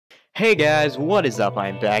Hey guys, what is up?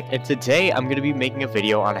 I'm back, and today I'm going to be making a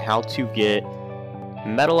video on how to get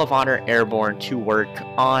Medal of Honor Airborne to work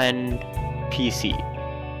on PC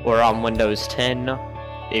or on Windows 10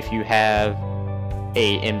 if you have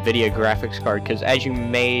a NVIDIA graphics card, because as you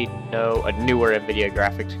may know, a newer NVIDIA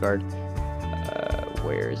graphics card,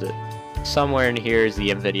 where is it? Somewhere in here is the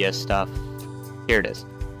NVIDIA stuff. Here it is.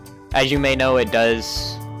 As you may know, it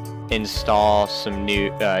does install some new,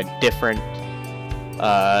 different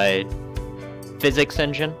physx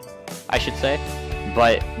engine, I should say.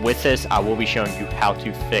 But with this, I will be showing you how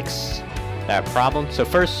to fix that problem. So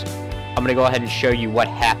first, I'm going to go ahead and show you what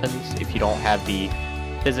happens if you don't have the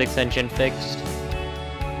physx engine fixed.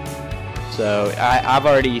 So I've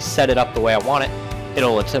already set it up the way I want it.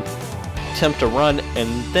 It'll attempt to run,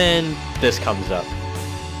 and then this comes up.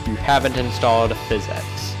 You haven't installed physx,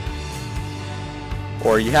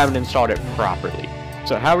 or you haven't installed it properly.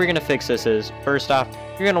 So how we're going to fix this is, first off,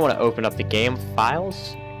 you're going to want to open up the game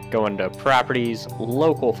files, go into properties,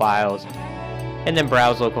 local files, and then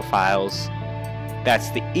browse local files. That's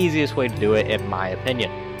the easiest way to do it, in my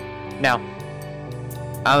opinion. Now,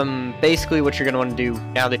 basically what you're going to want to do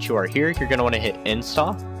now that you are here, you're going to want to hit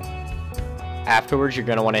install. Afterwards, you're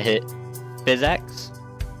going to want to hit physx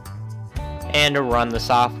and run the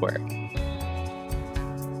software.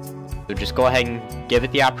 So just go ahead and give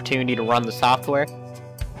it the opportunity to run the software,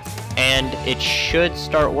 and it should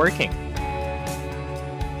start working.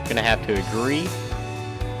 You're gonna have to agree,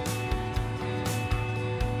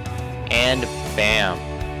 and bam.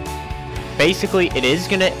 Basically, it is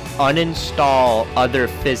gonna uninstall other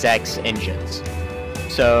physx engines.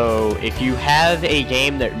 So if you have a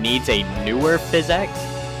game that needs a newer physx,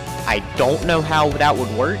 I don't know how that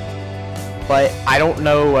would work, but I don't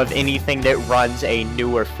know of anything that runs a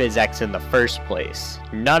newer physx in the first place.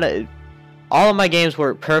 All of my games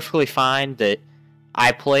work perfectly fine that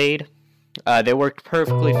I played. They worked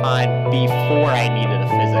perfectly fine before I needed a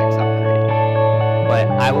physx upgrade.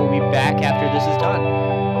 But I will be back after this is done.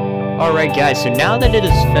 Alright guys, so now that it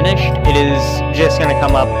is finished, it is just going to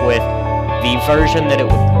come up with the version that it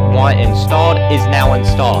would want installed is now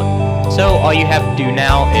installed. So all you have to do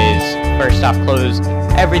now is, first off, close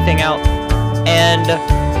everything out and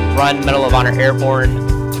run Medal of Honor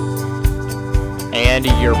Airborne, and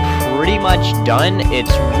you're pretty much done.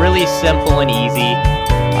 It's really simple and easy.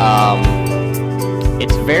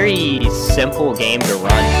 It's a very simple game to run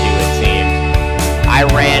too, it seems. I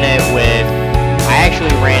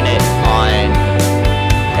actually ran it on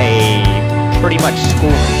a pretty much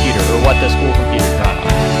school computer, or what the school computer's run on.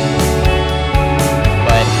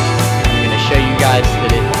 But I'm going to show you guys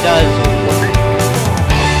that it does work.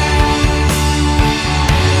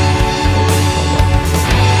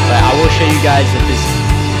 But I will show you guys that this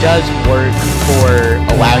does work for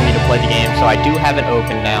allowing you to play the game. So I do have it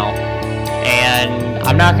open now, and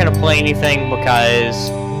I'm not going to play anything because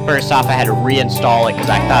first off I had to reinstall it because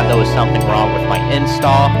I thought there was something wrong with my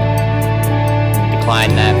install.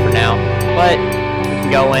 Decline that for now, but we can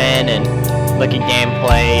go in and look at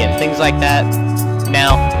gameplay and things like that.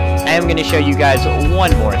 Now I am going to show you guys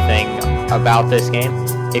one more thing about this game.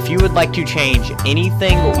 If you would like to change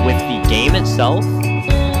anything with the game itself,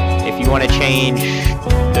 if you want to change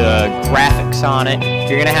the graphics on it,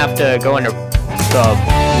 you're going to have to go into the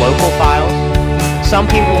local files. Some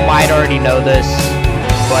people might already know this,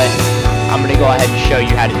 but I'm going to go ahead and show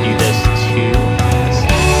you how to do this too.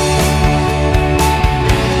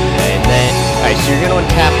 Okay, and then, alright, so you're going to want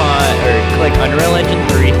to tap on, or click Unreal Engine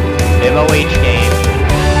 3, MOH game.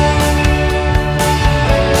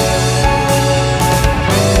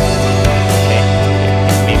 Okay,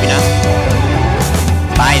 maybe not.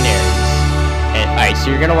 Binaries. Alright, so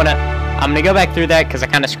you're going to want to, I'm going to go back through that because I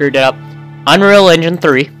kind of screwed it up. Unreal Engine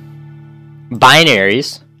 3,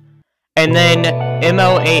 binaries, and then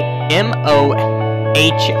MOHA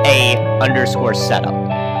setup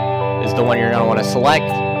is the one you're going to want to select,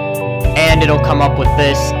 and it'll come up with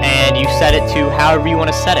this, and you set it to however you want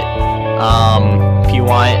to set it. If you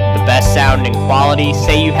want the best sound and quality,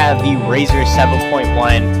 say you have the Razer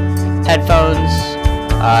 7.1 headphones,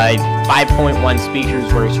 5.1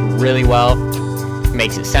 speakers works really well.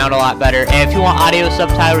 Makes it sound a lot better. And if you want audio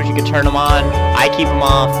subtitles, you can turn them on. I keep them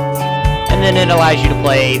off, and then it allows you to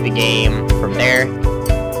play the game from there.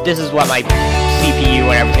 This is what my CPU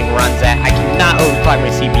and everything runs at. I cannot overclock my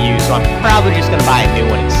CPU, so I'm probably just gonna buy a new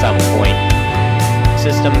one at some point.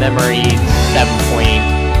 System memory 7.93,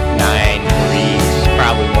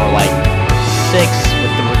 probably more like 6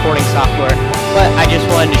 with the recording software. But I just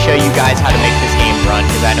wanted to show you guys how to make this game run,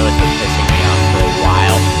 because I know it's been pissing me off for a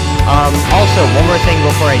while. Also, one more thing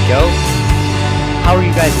before I go. How are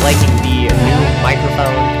you guys liking the new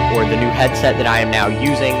microphone or the new headset that I am now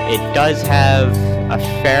using. It does have a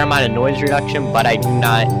fair amount of noise reduction, but I do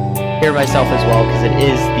not hear myself as well because it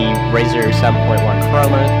is the Razer 7.1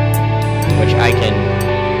 Chroma, which I can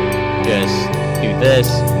just do this.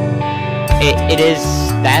 It is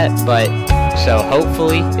that, but so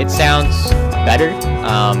hopefully it sounds better.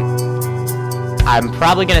 I'm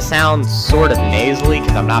probably going to sound sort of nasally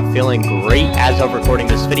because I'm not feeling great as of recording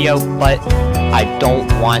this video, but I don't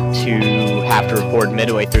want to have to record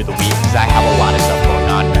midway through the week because I have a lot of stuff going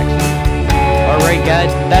on next week. Alright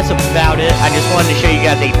guys, that's about it. I just wanted to show you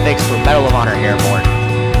guys a fix for Medal of Honor Airborne.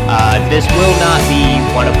 This will not be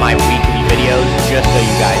one of my weekly videos, just so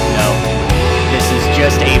you guys know. This is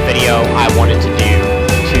just a video I